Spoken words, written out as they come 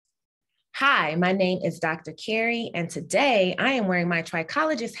Hi, my name is Dr. Carey, and today I am wearing my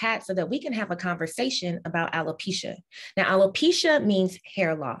trichologist hat so that we can have a conversation about alopecia. Now, alopecia means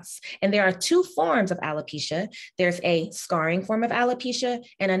hair loss, and there are two forms of alopecia. There's a scarring form of alopecia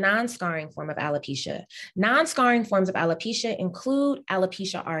and a non-scarring form of alopecia. Non-scarring forms of alopecia include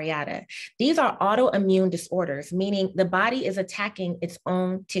alopecia areata. These are autoimmune disorders, meaning the body is attacking its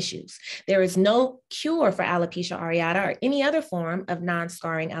own tissues. There is no cure for alopecia areata or any other form of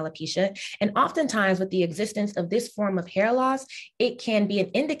non-scarring alopecia. And oftentimes with the existence of this form of hair loss, it can be an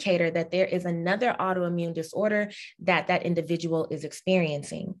indicator that there is another autoimmune disorder that that individual is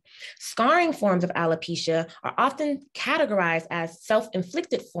experiencing. Scarring forms of alopecia are often categorized as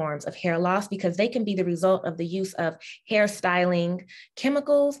self-inflicted forms of hair loss because they can be the result of the use of hair styling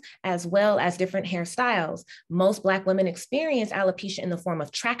chemicals as well as different hairstyles. Most Black women experience alopecia in the form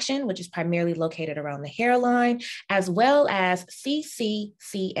of traction, which is primarily located around the hairline, as well as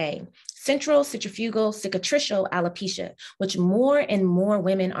CCCA. Central centrifugal cicatricial alopecia, which more and more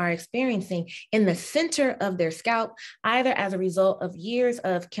women are experiencing in the center of their scalp, either as a result of years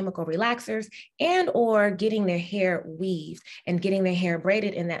of chemical relaxers and or getting their hair weaved and getting their hair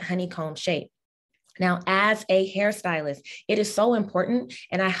braided in that honeycomb shape. Now, as a hairstylist, it is so important,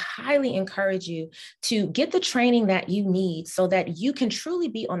 and I highly encourage you to get the training that you need so that you can truly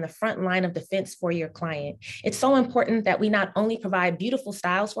be on the front line of defense for your client. It's so important that we not only provide beautiful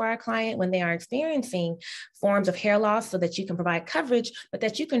styles for our client when they are experiencing forms of hair loss so that you can provide coverage, but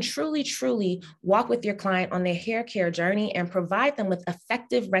that you can truly walk with your client on their hair care journey and provide them with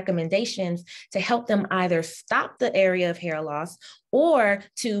effective recommendations to help them either stop the area of hair loss or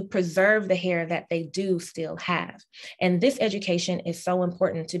to preserve the hair that they do still have. And this education is so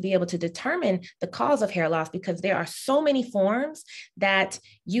important to be able to determine the cause of hair loss because there are so many forms that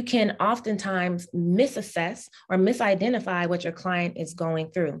you can oftentimes misassess or misidentify what your client is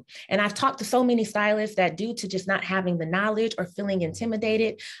going through. And I've talked to so many stylists that due to just not having the knowledge or feeling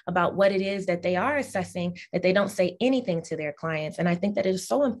intimidated about what it is that they are assessing, that they don't say anything to their clients. And I think that it is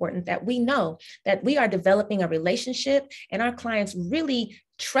so important that we know that we are developing a relationship and our clients really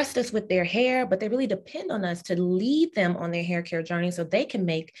trust us with their hair, but they really depend on us to lead them on their hair care journey so they can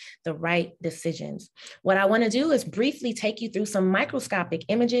make the right decisions. What I want to do is briefly take you through some microscopic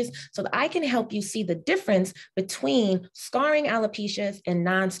images so that I can help you see the difference between scarring alopecias and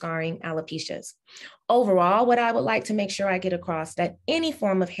non-scarring alopecias. Overall, what I would like to make sure I get across that any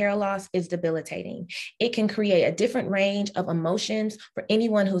form of hair loss is debilitating. It can create a different range of emotions for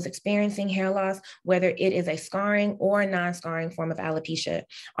anyone who's experiencing hair loss, whether it is a scarring or a non-scarring form of alopecia.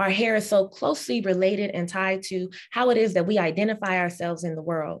 Our hair is so closely related and tied to how it is that we identify ourselves in the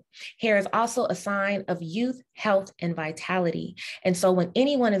world. Hair is also a sign of youth, health, and vitality. And so when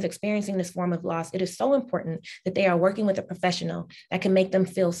anyone is experiencing this form of loss, it is so important that they are working with a professional that can make them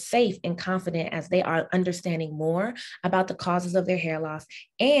feel safe and confident as they are understanding more about the causes of their hair loss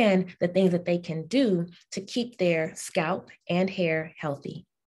and the things that they can do to keep their scalp and hair healthy.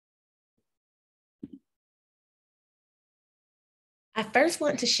 I first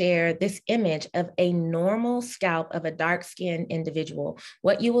want to share this image of a normal scalp of a dark-skinned individual.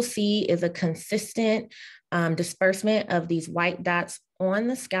 What you will see is a consistent disbursement of these white dots on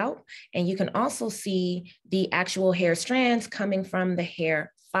the scalp, and you can also see the actual hair strands coming from the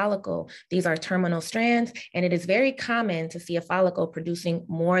hair follicle. These are terminal strands, and it is very common to see a follicle producing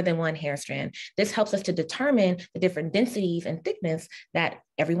more than one hair strand. This helps us to determine the different densities and thickness that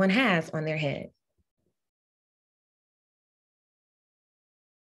everyone has on their head.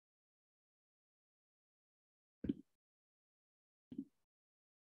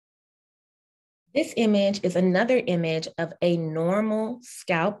 This image is another image of a normal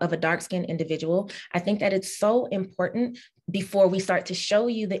scalp of a dark-skinned individual. I think that it's so important before we start to show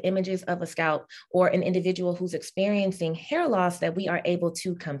you the images of a scalp or an individual who's experiencing hair loss that we are able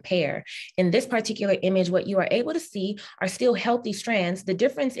to compare. In this particular image, what you are able to see are still healthy strands. The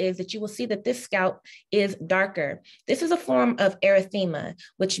difference is that you will see that this scalp is darker. This is a form of erythema,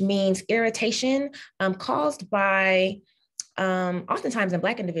 which means irritation caused by oftentimes in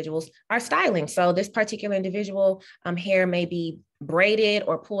Black individuals are styling. So this particular individual hair may be braided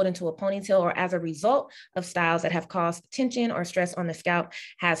or pulled into a ponytail, or as a result of styles that have caused tension or stress on the scalp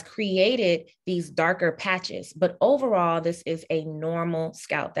has created these darker patches. But overall, this is a normal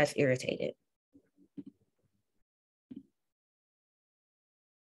scalp that's irritated.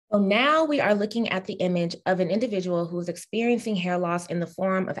 So now we are looking at the image of an individual who is experiencing hair loss in the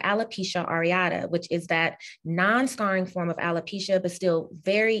form of alopecia areata, which is that non-scarring form of alopecia, but still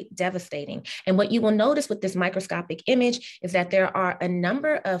very devastating. And what you will notice with this microscopic image is that there are a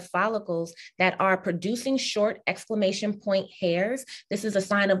number of follicles that are producing short exclamation point hairs. This is a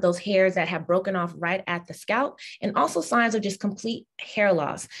sign of those hairs that have broken off right at the scalp, and also signs of just complete hair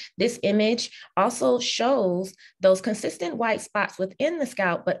loss. This image also shows those consistent white spots within the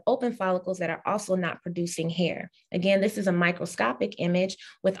scalp, but open follicles that are also not producing hair. Again, this is a microscopic image.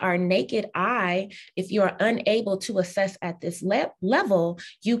 With our naked eye, if you are unable to assess at this level,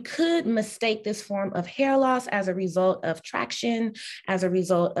 you could mistake this form of hair loss as a result of traction, as a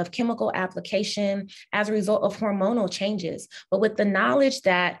result of chemical application, as a result of hormonal changes. But with the knowledge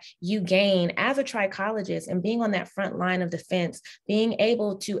that you gain as a trichologist and being on that front line of defense, being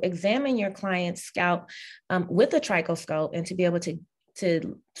able to examine your client's scalp with a trichoscope and to be able to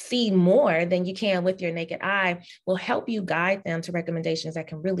see more than you can with your naked eye will help you guide them to recommendations that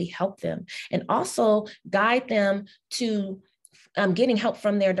can really help them, and also guide them to getting help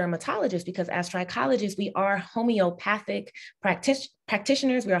from their dermatologist, because as trichologists, we are homeopathic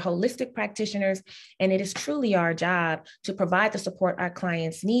practitioners, we are holistic practitioners, and it is truly our job to provide the support our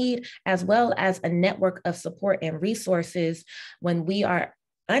clients need, as well as a network of support and resources when we are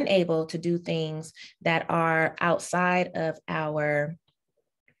unable to do things that are outside of our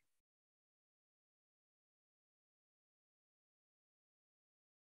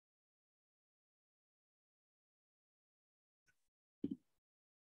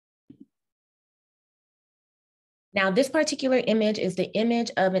Now, this particular image is the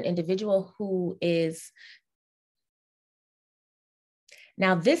image of an individual who is,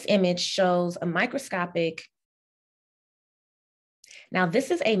 now this image shows a microscopic Now,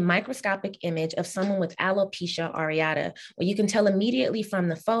 this is a microscopic image of someone with alopecia areata. What you can tell immediately from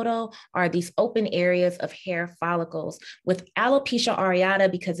the photo are these open areas of hair follicles. With alopecia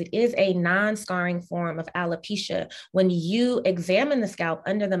areata, because it is a non-scarring form of alopecia, when you examine the scalp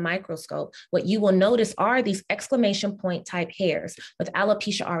under the microscope, what you will notice are these exclamation point type hairs. With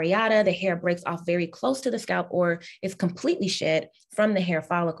alopecia areata, the hair breaks off very close to the scalp or is completely shed from the hair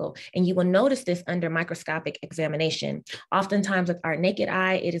follicle. And you will notice this under microscopic examination. Oftentimes with our naked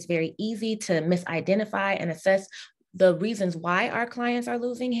eye, it is very easy to misidentify and assess the reasons why our clients are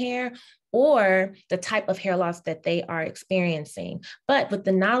losing hair or the type of hair loss that they are experiencing. But with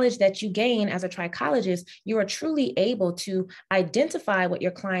the knowledge that you gain as a trichologist, you are truly able to identify what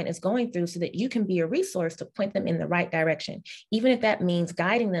your client is going through so that you can be a resource to point them in the right direction, even if that means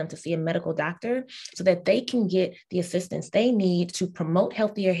guiding them to see a medical doctor so that they can get the assistance they need to promote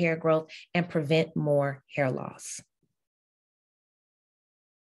healthier hair growth and prevent more hair loss.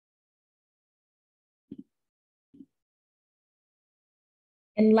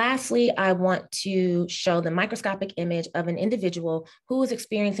 And lastly, I want to show the microscopic image of an individual who is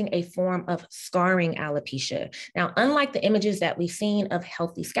experiencing a form of scarring alopecia. Now, unlike the images that we've seen of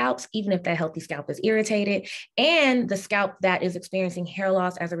healthy scalps, even if that healthy scalp is irritated, and the scalp that is experiencing hair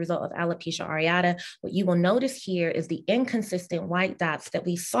loss as a result of alopecia areata, what you will notice here is the inconsistent white dots that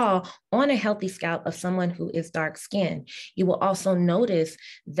we saw on a healthy scalp of someone who is dark skinned. You will also notice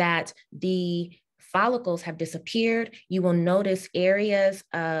that the follicles have disappeared. You will notice areas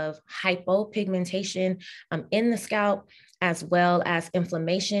of hypopigmentation in the scalp, as well as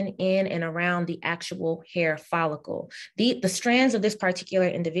inflammation in and around the actual hair follicle. The strands of this particular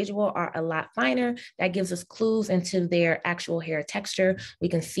individual are a lot finer. That gives us clues into their actual hair texture. We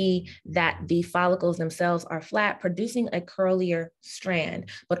can see that the follicles themselves are flat, producing a curlier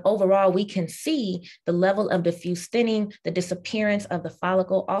strand. But overall, we can see the level of diffuse thinning, the disappearance of the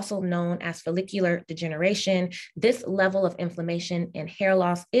follicle, also known as follicular degeneration. This level of inflammation and hair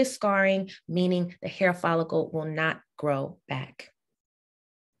loss is scarring, meaning the hair follicle will not grow back.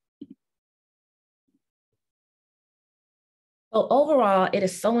 So overall, it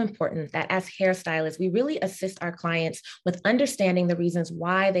is so important that as hairstylists, we really assist our clients with understanding the reasons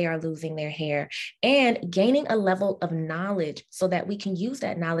why they are losing their hair and gaining a level of knowledge so that we can use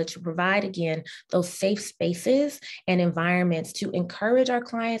that knowledge to provide, again, those safe spaces and environments to encourage our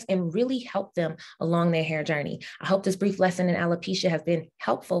clients and really help them along their hair journey. I hope this brief lesson in alopecia has been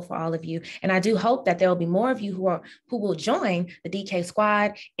helpful for all of you. And I do hope that there will be more of you who will join the DK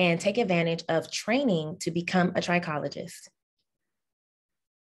squad and take advantage of training to become a trichologist.